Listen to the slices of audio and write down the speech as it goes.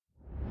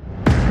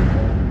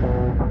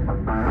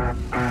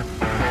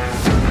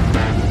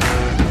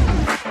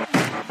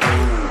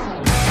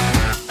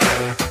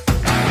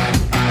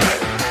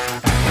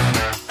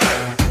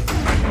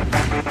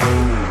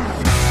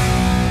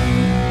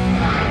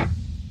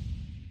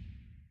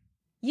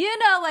You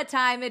know what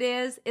time it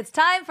is. It's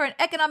time for an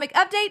economic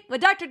update with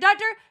Dr.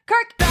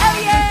 Kirk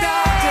Elliott.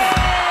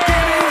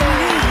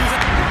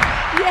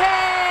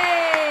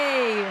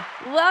 Yay!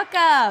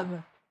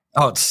 Welcome.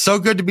 Oh, it's so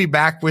good to be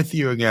back with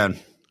you again.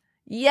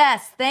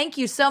 Yes, thank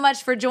you so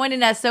much for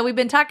joining us. So we've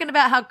been talking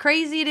about how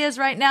crazy it is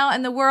right now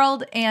in the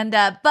world, and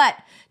but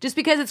just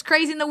because it's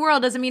crazy in the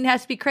world doesn't mean it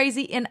has to be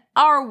crazy in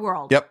our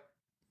world. Yep.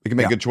 We can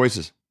make good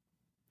choices.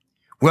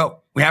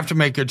 Well, we have to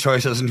make good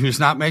choices, and who's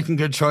not making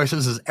good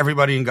choices is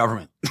everybody in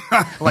government.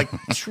 Like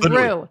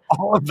True.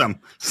 All of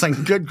them. It's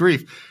like good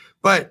grief.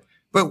 But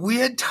we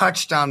had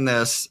touched on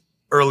this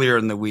earlier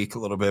in the week a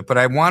little bit, but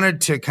I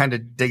wanted to kind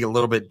of dig a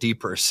little bit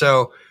deeper.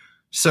 So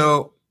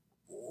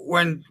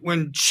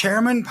when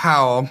Chairman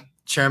Powell,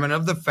 chairman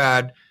of the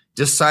Fed,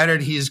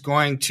 decided he's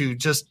going to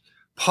just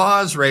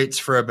pause rates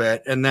for a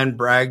bit and then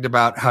bragged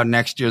about how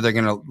next year they're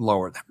going to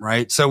lower them,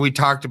 right? So we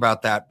talked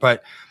about that,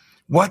 but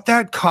what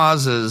that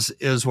causes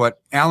is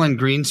what Alan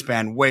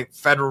Greenspan,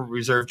 Federal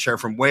Reserve Chair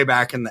from way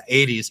back in the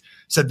 80s,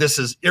 said this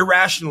is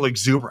irrational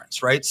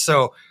exuberance, right?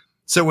 So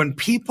when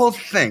people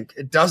think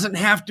it doesn't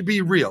have to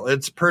be real,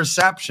 it's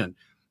perception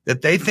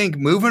that they think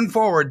moving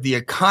forward, the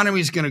economy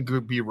is going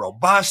to be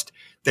robust.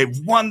 They've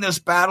won this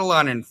battle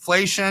on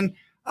inflation.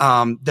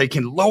 They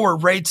can lower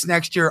rates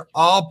next year,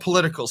 all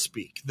political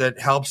speak that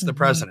helps the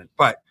president.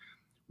 But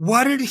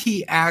what did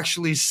he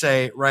actually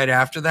say right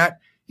after that?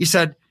 He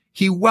said,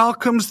 he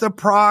welcomes the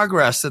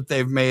progress that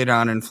they've made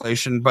on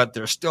inflation, but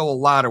there's still a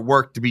lot of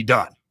work to be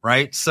done,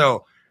 right?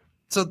 So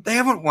they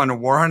haven't won a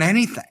war on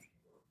anything,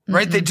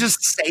 right? They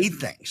just say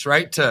things,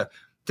 right? To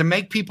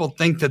make people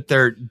think that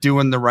they're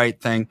doing the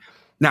right thing.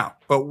 Now,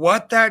 but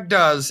what that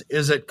does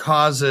is it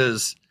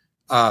causes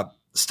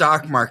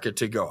stock market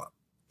to go up.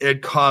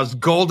 It caused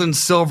gold and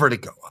silver to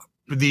go up.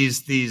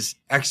 These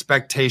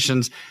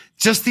expectations,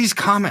 just these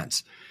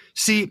comments.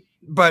 See,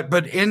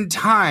 but in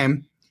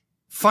time,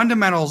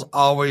 fundamentals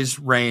always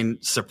reign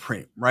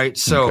supreme, right?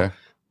 So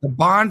the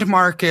bond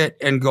market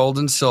and gold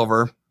and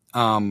silver,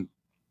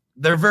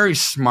 they're very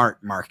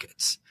smart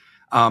markets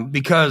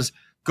because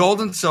gold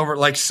and silver,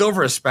 like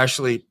silver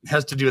especially,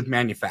 has to do with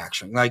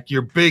manufacturing. Like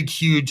your big,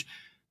 huge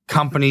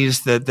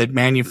companies that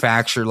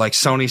manufacture, like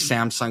Sony,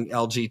 Samsung,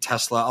 LG,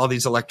 Tesla, all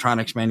these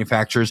electronics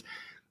manufacturers,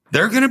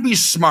 they're going to be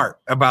smart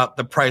about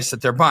the price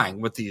that they're buying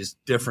with these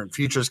different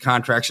futures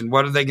contracts and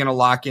what are they going to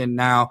lock in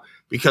now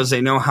because they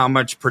know how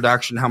much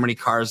production, how many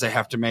cars they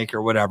have to make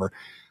or whatever.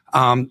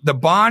 The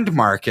bond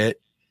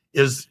market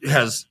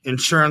has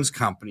insurance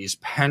companies,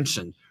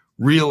 pension,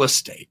 real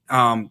estate.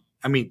 They're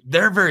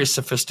a very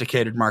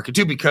sophisticated market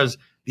too because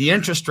the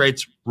interest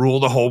rates rule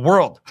the whole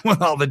world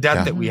with all the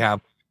debt that we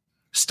have.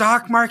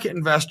 Stock market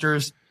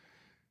investors,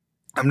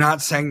 I'm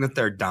not saying that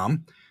they're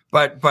dumb,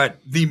 but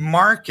the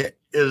market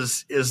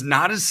is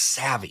not as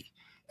savvy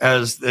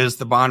as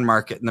the bond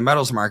market and the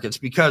metals markets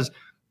because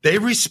they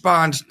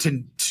respond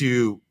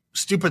to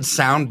stupid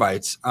sound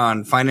bites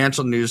on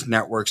financial news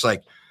networks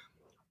like,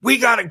 we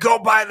got to go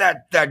buy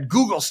that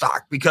Google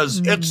stock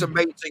because it's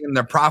amazing and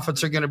the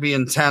profits are going to be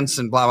intense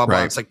and blah, blah, blah.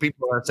 Right. It's like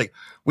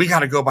we got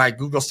to go buy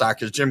Google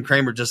stock as Jim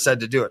Cramer just said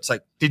to do it. It's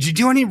like, did you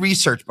do any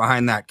research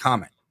behind that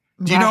comment?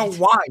 Do you know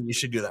why you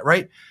should do that,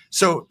 right?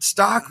 So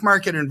stock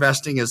market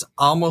investing is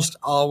almost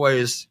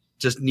always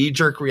just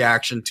knee-jerk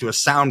reaction to a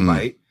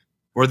soundbite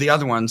where the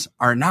other ones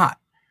are not,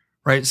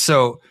 right?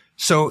 So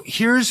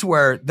here's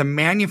where the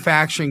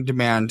manufacturing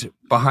demand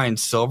behind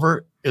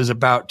silver is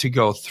about to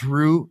go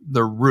through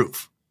the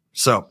roof.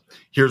 So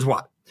here's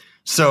what.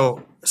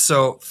 So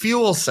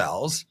fuel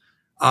cells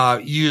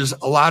use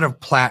a lot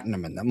of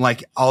platinum in them,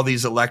 like all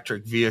these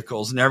electric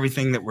vehicles and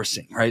everything that we're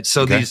seeing, right?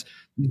 So these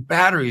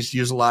batteries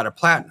use a lot of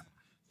platinum.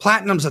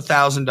 Platinum's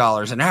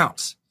 $1,000 an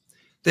ounce.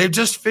 They've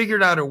just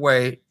figured out a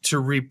way to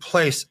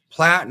replace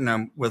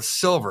platinum with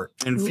silver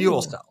in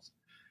fuel cells.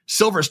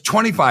 Silver's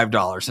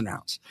 $25 an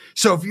ounce.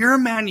 So if you're a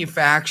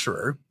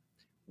manufacturer,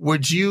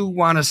 would you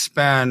want to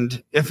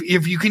spend, if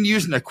you can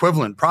use an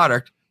equivalent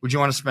product, would you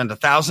want to spend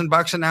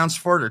 $1,000 an ounce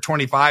for it or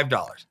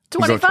 $25?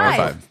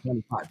 25,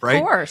 right?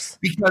 Of course.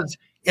 Because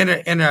in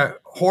a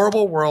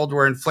horrible world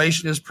where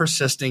inflation is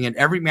persisting and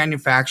every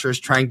manufacturer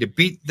is trying to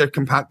beat the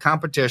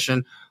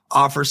competition,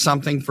 offer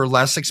something for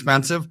less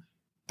expensive,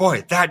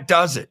 boy, that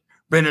does it.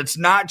 But it's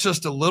not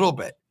just a little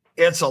bit.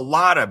 It's a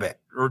lot of it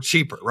or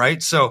cheaper,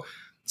 right? So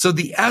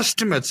the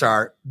estimates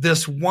are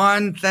this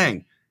one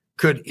thing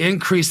could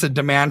increase the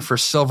demand for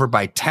silver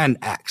by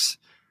 10x,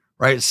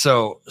 right?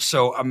 So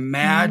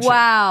imagine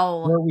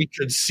where we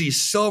could see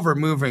silver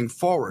moving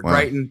forward,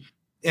 right?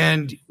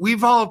 And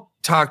we've all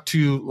talked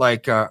to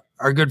like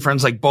our good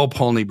friends like Bo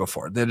Polney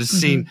before that has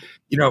seen,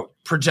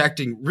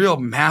 projecting real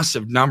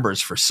massive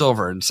numbers for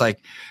silver. And it's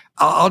like,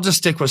 I'll just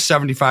stick with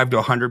 75 to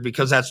 100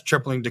 because that's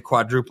tripling to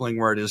quadrupling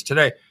where it is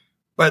today.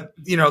 But,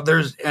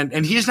 there's,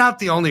 and he's not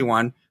the only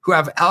one who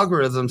have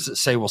algorithms that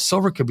say, well,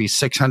 silver could be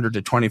 $600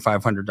 to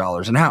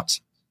 $2,500 an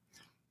ounce.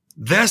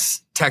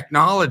 This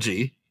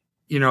technology,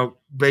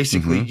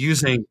 basically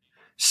using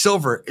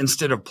silver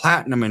instead of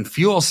platinum in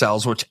fuel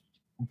cells, which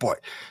boy,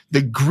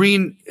 the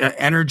green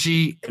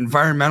energy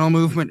environmental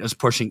movement is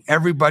pushing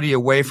everybody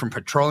away from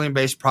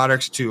petroleum-based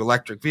products to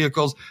electric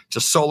vehicles, to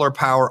solar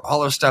power,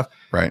 all this stuff.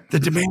 Right. The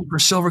demand for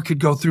silver could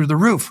go through the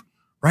roof,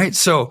 right?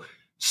 So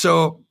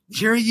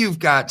here you've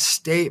got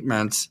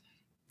statements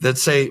that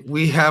say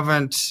we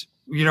haven't,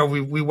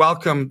 we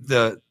welcome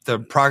the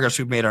progress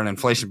we've made on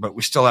inflation, but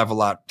we still have a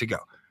lot to go.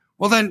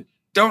 Well, then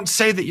don't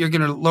say that you're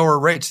going to lower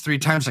rates 3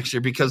 times next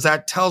year, because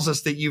that tells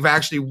us that you've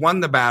actually won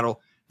the battle.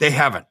 They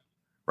haven't,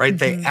 right?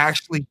 They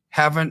actually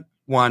haven't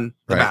won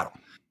the battle.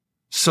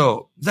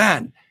 So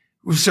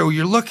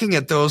you're looking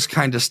at those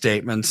kind of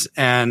statements,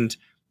 and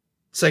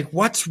it's like,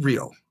 what's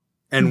real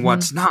and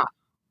what's not?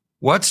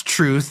 What's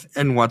truth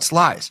and what's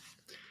lies?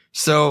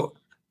 So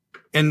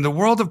in the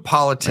world of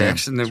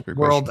politics, in the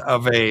world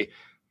of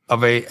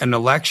an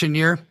election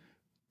year,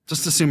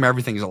 just assume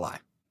everything's a lie.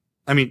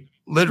 I mean,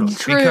 literally,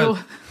 because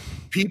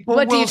people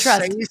will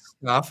say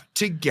stuff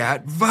to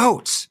get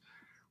votes,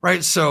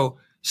 right? So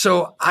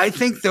I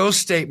think those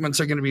statements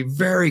are going to be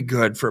very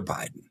good for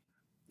Biden,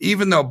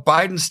 even though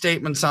Biden's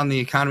statements on the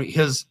economy,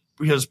 his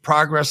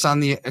progress on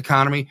the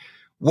economy,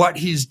 what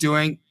he's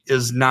doing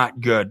is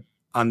not good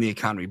on the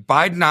economy.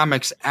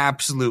 Bidenomics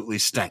absolutely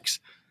stinks.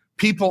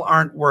 People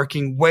aren't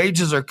working.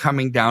 Wages are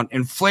coming down.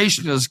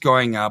 Inflation is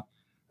going up.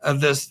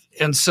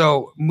 And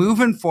so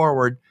moving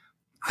forward,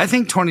 I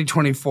think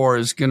 2024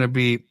 is going to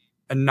be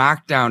a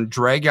knockdown,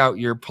 drag out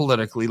year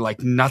politically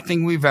like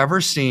nothing we've ever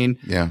seen.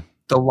 Yeah.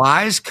 The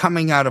lies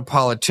coming out of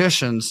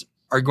politicians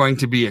are going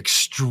to be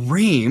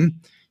extreme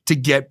to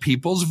get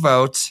people's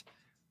votes.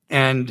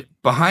 And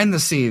behind the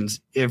scenes,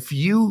 if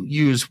you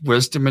use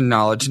wisdom and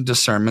knowledge and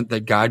discernment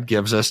that God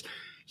gives us,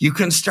 you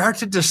can start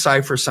to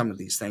decipher some of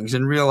these things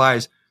and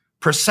realize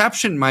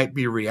perception might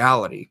be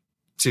reality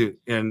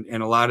in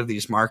a lot of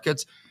these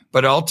markets,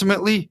 but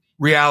ultimately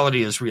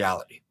reality is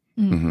reality,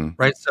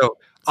 right? So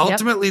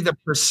ultimately the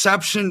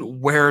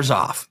perception wears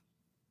off,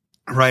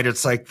 right?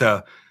 It's like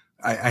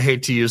I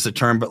hate to use the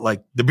term, but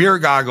like the beer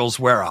goggles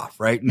wear off,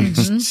 right? And you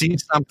just see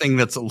something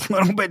that's a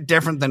little bit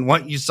different than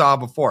what you saw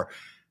before.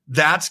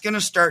 That's going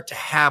to start to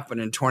happen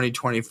in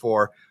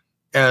 2024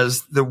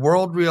 as the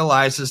world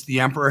realizes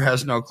the emperor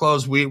has no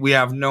clothes. We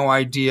have no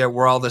idea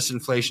where all this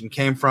inflation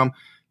came from.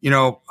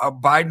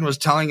 Biden was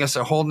telling us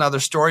a whole nother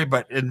story,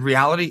 but in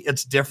reality,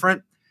 it's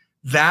different.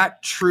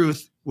 That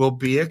truth will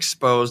be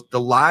exposed. The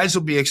lies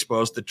will be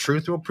exposed. The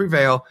truth will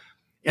prevail.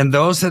 And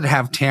those that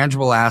have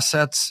tangible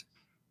assets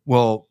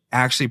will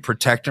actually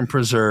protect and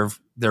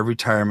preserve their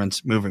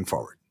retirements moving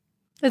forward.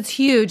 That's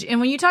huge. And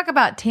when you talk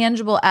about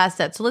tangible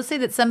assets, so let's say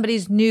that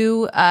somebody's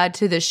new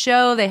to the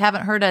show, they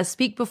haven't heard us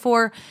speak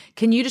before.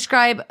 Can you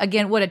describe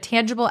again what a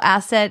tangible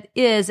asset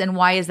is and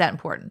why is that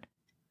important?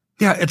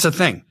 Yeah, it's a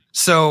thing.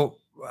 So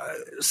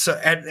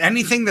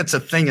anything that's a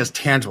thing is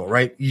tangible,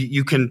 right?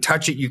 You can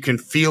touch it, you can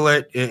feel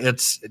it.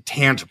 It's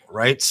tangible,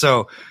 right?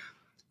 So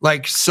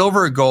like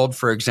silver or gold,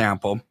 for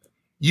example,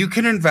 you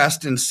can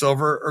invest in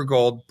silver or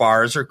gold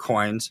bars or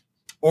coins,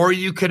 or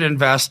you could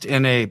invest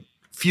in a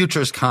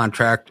futures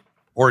contract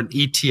or an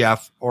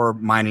ETF or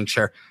mining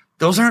share.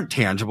 Those aren't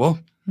tangible.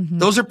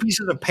 Those are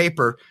pieces of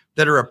paper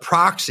that are a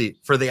proxy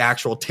for the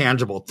actual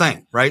tangible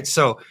thing, right?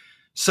 So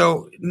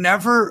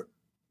never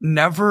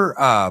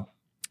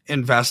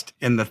invest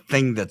in the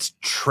thing that's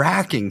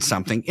tracking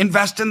something.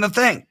 Invest in the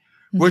thing,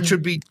 which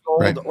would be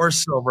gold or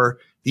silver,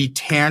 the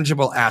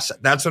tangible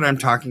asset. That's what I'm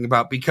talking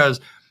about, because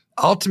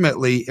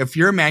ultimately, if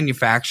you're a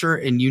manufacturer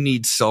and you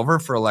need silver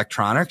for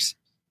electronics,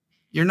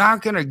 you're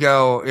not going to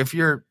go, if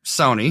you're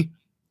Sony,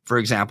 for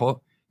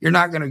example, you're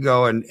not going to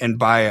go and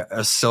buy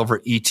a silver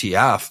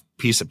ETF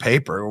piece of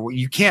paper.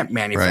 You can't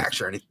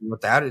manufacture anything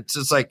with that. It's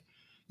just like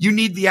you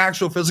need the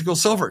actual physical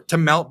silver to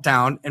melt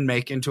down and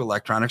make into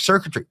electronic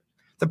circuitry.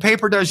 The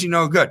paper does you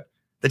no good.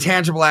 The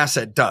tangible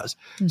asset does.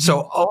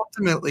 So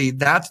ultimately,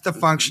 that's the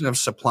function of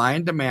supply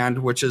and demand,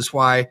 which is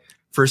why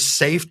for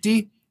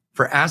safety,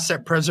 for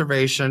asset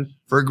preservation,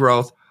 for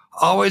growth,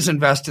 always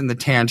invest in the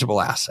tangible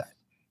asset.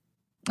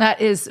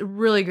 That is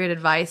really great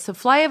advice. So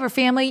Flyover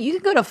family, you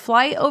can go to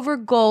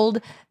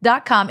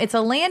flyovergold.com. It's a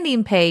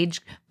landing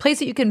place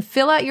that you can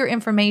fill out your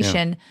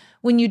information. Yeah.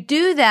 When you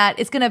do that,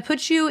 it's going to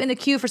put you in the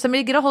queue for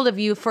somebody to get a hold of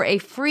you for a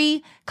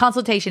free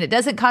consultation. It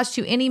doesn't cost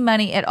you any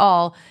money at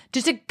all.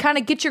 Just to kind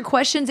of get your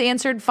questions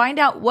answered, find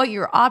out what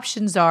your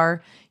options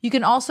are. You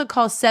can also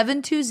call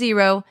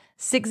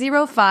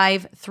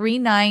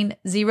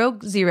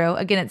 720-605-3900.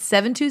 Again, it's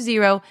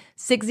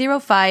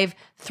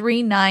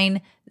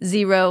 720-605-3900.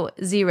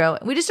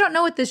 We just don't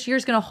know what this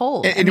year's going to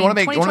hold. And you want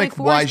to make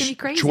wise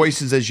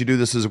choices as you do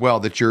this as well,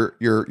 that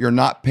you're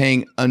not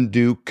paying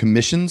undue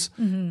commissions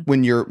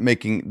when you're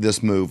making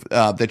this move,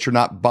 that you're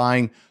not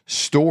buying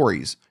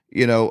stories,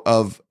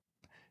 of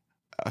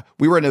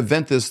we were at an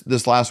event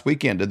this last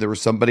weekend and there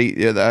was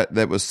somebody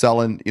that was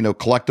selling,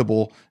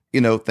 collectible,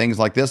 things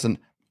like this. And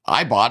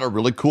I bought a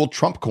really cool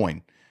Trump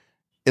coin.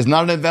 It's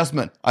not an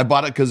investment. I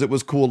bought it because it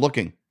was cool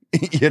looking.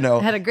 It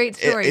had a great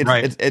story.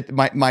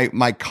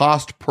 My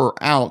cost per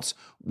ounce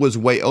was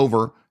way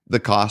over the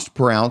cost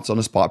per ounce on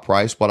a spot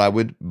price, what I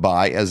would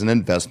buy as an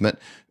investment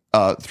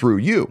through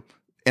you.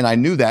 And I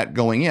knew that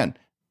going in.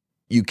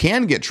 You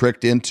can get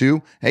tricked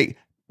into, hey,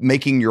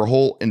 making your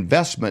whole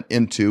investment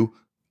into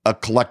a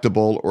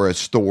collectible or a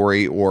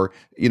story or,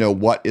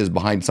 what is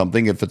behind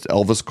something. If it's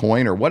Elvis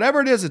coin or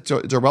whatever it is, it's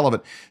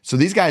irrelevant. So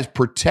these guys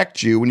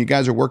protect you. When you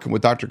guys are working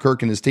with Dr.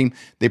 Kirk and his team,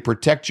 they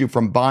protect you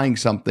from buying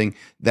something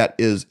that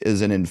is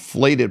an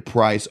inflated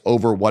price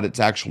over what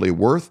it's actually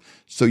worth.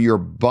 So you're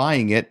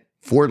buying it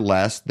for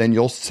less than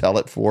you'll sell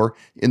it for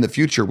in the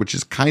future, which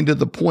is kind of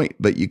the point,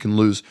 but you can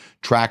lose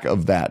track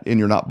of that. And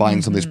you're not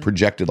buying something that's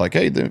projected like,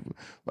 hey,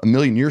 a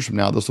million years from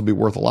now, this will be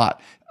worth a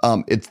lot.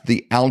 It's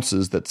the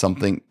ounces that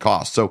something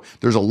costs. So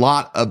there's a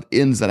lot of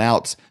ins and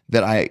outs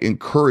that I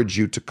encourage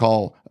you to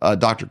call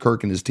Dr.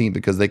 Kirk and his team,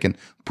 because they can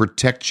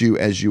protect you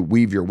as you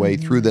weave your way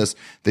through this,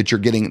 that you're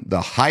getting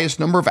the highest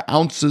number of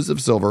ounces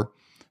of silver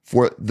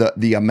for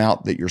the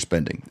amount that you're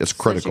spending. It's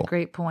critical. Such a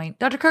great point.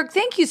 Dr. Kirk,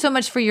 thank you so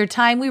much for your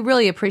time. We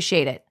really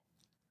appreciate it.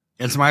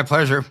 It's my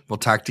pleasure. We'll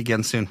talk to you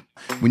again soon.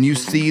 When you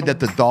see that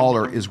the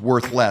dollar is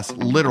worth less,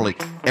 literally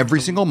every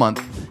single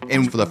month,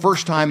 and for the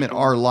first time in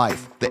our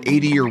life, the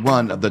 80-year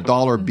run of the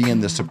dollar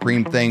being the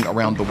supreme thing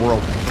around the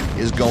world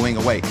is going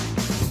away.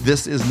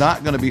 This is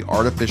not going to be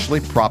artificially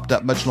propped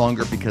up much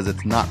longer because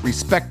it's not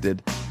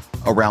respected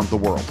around the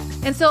world.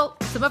 And so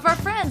some of our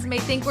friends may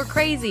think we're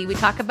crazy. We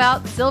talk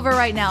about silver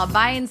right now,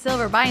 buying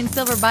silver, buying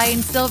silver,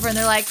 buying silver. And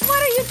they're like,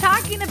 what are you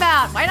talking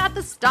about? Why not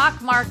the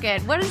stock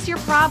market? What is your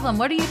problem?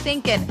 What are you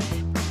thinking?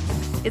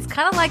 It's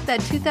kind of like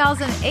that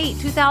 2008,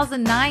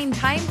 2009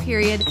 time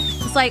period.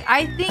 It's like,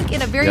 I think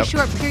in a very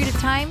short period of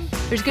time,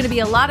 there's going to be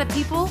a lot of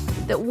people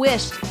that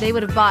wished they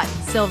would have bought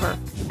silver.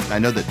 I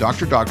know that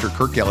Dr.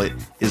 Kirk Elliott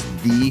is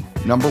the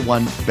number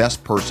one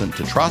best person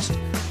to trust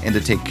and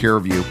to take care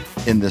of you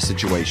in this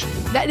situation.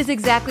 That is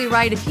exactly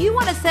right. If you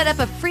want to set up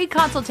a free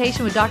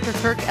consultation with Dr.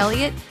 Kirk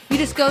Elliott, you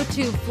just go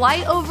to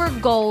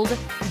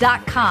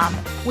flyovergold.com.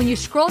 When you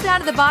scroll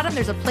down to the bottom,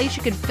 there's a place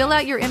you can fill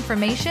out your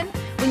information.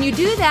 When you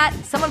do that,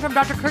 someone from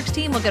Dr. Kirk's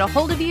team will get a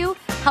hold of you,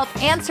 help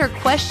answer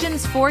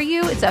questions for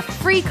you. It's a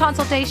free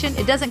consultation.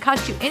 It doesn't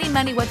cost you any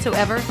money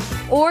whatsoever.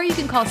 Or you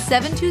can call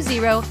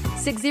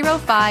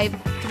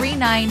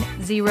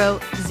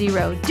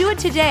 720-605-3900. Do it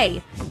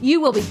today.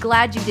 You will be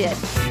glad you did.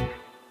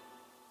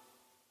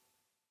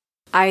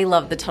 I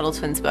love the Tuttle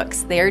Twins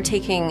books. They are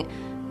taking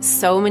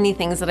so many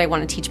things that I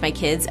want to teach my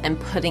kids and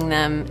putting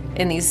them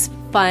in these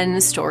fun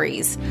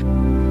stories.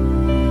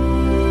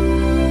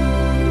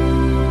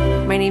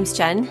 My name's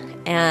Jen,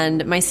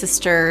 and my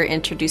sister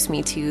introduced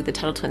me to the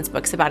Tuttle Twins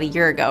books about a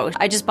year ago.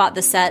 I just bought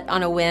the set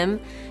on a whim,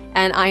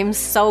 and I'm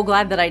so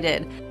glad that I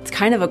did. It's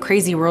kind of a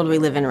crazy world we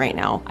live in right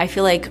now. I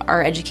feel like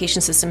our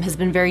education system has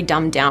been very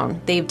dumbed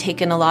down. They've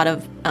taken a lot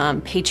of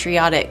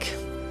patriotic,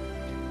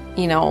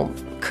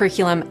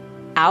 curriculum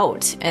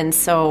out, and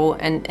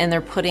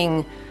they're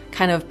putting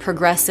kind of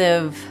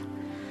progressive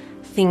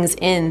things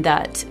in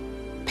that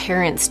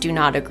parents do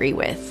not agree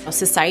with.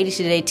 Society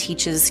today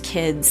teaches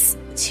kids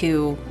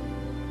to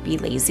be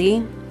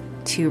lazy,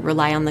 to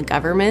rely on the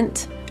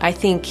government. I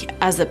think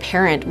as a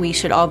parent, we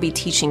should all be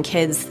teaching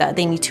kids that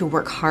they need to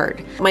work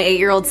hard. My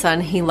 8-year-old son,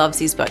 he loves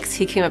these books.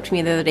 He came up to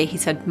me the other day, he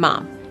said,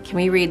 "Mom, can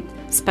we read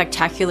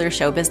Spectacular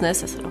Show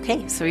Business?" I said,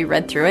 "Okay." So we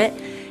read through it,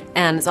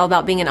 and it's all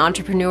about being an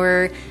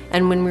entrepreneur.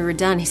 And when we were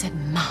done, he said,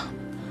 "Mom,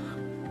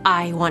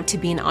 I want to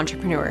be an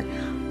entrepreneur.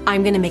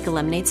 I'm going to make a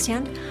lemonade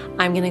stand.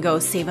 I'm going to go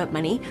save up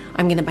money.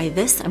 I'm going to buy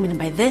this. I'm going to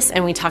buy this."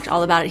 And we talked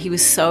all about it. He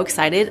was so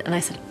excited. And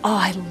I said, "Oh,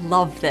 I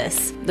love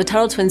this." The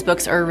Tuttle Twins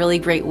books are a really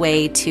great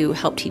way to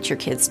help teach your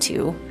kids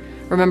to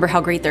remember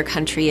how great their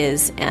country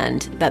is,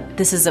 and that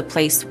this is a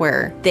place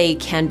where they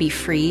can be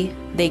free.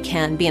 They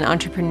can be an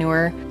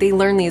entrepreneur. They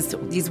learn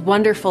these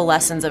wonderful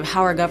lessons of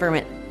how our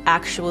government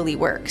actually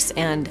works,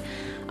 and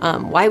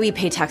why we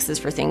pay taxes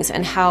for things,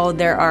 and how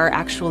there are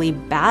actually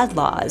bad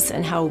laws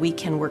and how we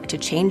can work to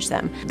change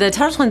them. The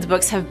Tuttle Twins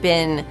books have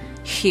been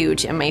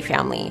huge in my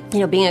family.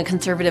 Being a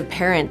conservative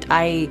parent,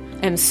 I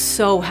am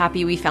so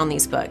happy we found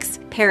these books.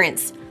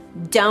 Parents,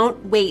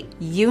 don't wait.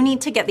 You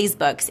need to get these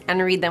books and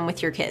read them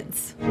with your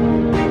kids.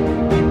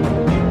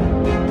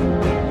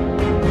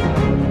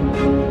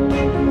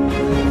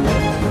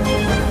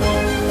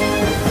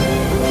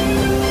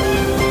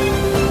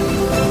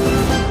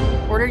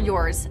 Order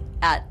yours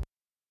at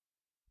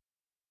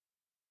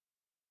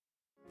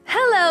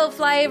Hello,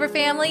 Flyover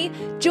family.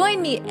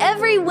 Join me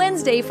every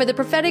Wednesday for the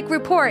Prophetic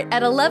Report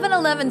at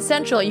 11:11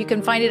 Central. You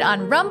can find it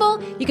on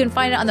Rumble. You can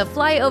find it on the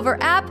Flyover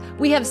app.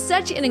 We have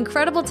such an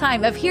incredible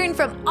time of hearing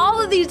from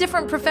all of these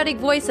different prophetic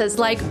voices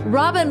like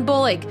Robin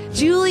Bullock,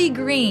 Julie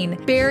Green,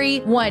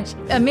 Barry Wunsch,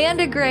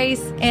 Amanda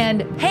Grace,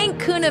 and Hank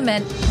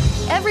Kuhneman.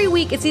 Every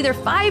week, it's either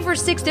 5 or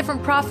 6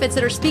 different prophets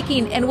that are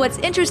speaking, and what's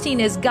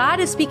interesting is God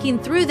is speaking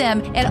through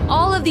them, and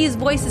all of these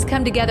voices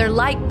come together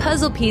like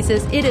puzzle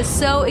pieces. It is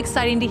so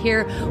exciting to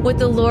hear what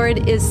the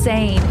Lord is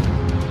saying.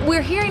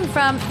 We're hearing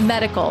from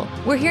medical.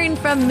 We're hearing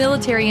from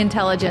military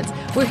intelligence.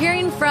 We're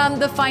hearing from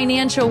the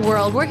financial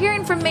world. We're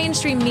hearing from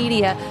mainstream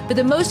media, but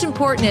the most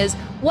important is,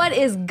 what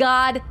is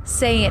God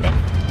saying?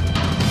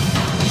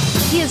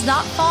 He has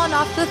not fallen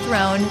off the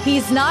throne.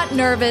 He's not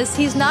nervous.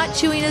 He's not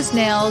chewing his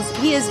nails.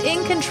 He is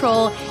in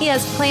control. He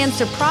has plans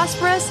to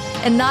prosper us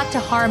and not to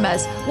harm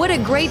us. What a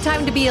great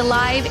time to be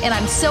alive, and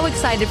I'm so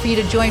excited for you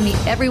to join me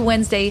every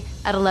Wednesday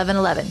at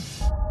 11:11.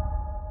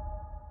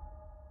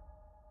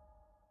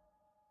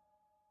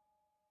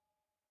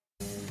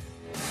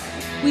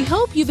 We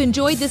hope you've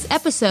enjoyed this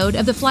episode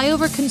of the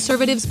Flyover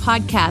Conservatives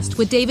podcast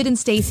with David and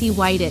Stacy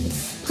Whited.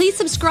 Please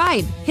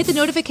subscribe, hit the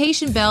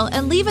notification bell,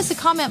 and leave us a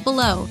comment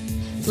below.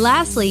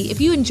 Lastly,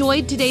 if you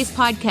enjoyed today's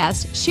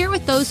podcast, share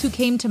with those who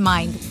came to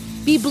mind.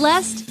 Be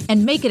blessed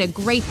and make it a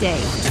great day.